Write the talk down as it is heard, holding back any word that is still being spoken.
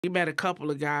he met a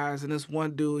couple of guys, and this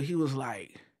one dude, he was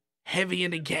like heavy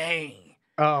in the gang.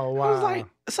 Oh, wow. I was like,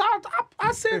 so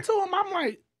I said to him, I'm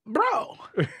like, bro,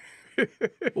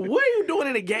 what are you doing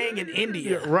in a gang in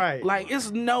India? Yeah, right. Like,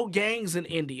 it's no gangs in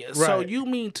India. Right. So you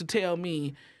mean to tell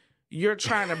me you're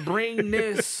trying to bring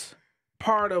this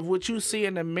part of what you see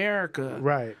in America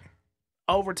Right.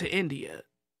 over to India?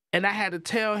 And I had to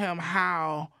tell him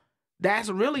how that's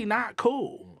really not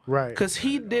cool. Right. Because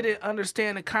he didn't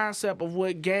understand the concept of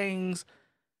what gangs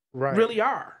Right. really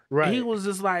are. Right. He was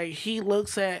just like, he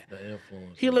looks at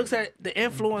the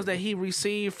influence that he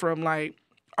received from like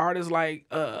artists like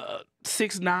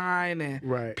 6ix9ine and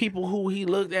Right. people who he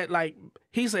looked at. Like,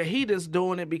 he said he just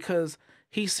doing it because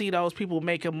he see those people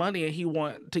making money and he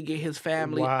want to get his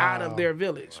family out of Wow. their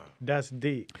village. That's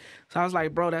deep. So I was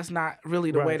like, bro, that's not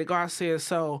really the way Right. to go. I said,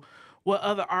 so what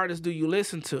other artists do you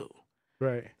listen to?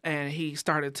 Right. And he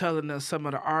started telling us some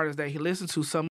of the artists that he listened to. Some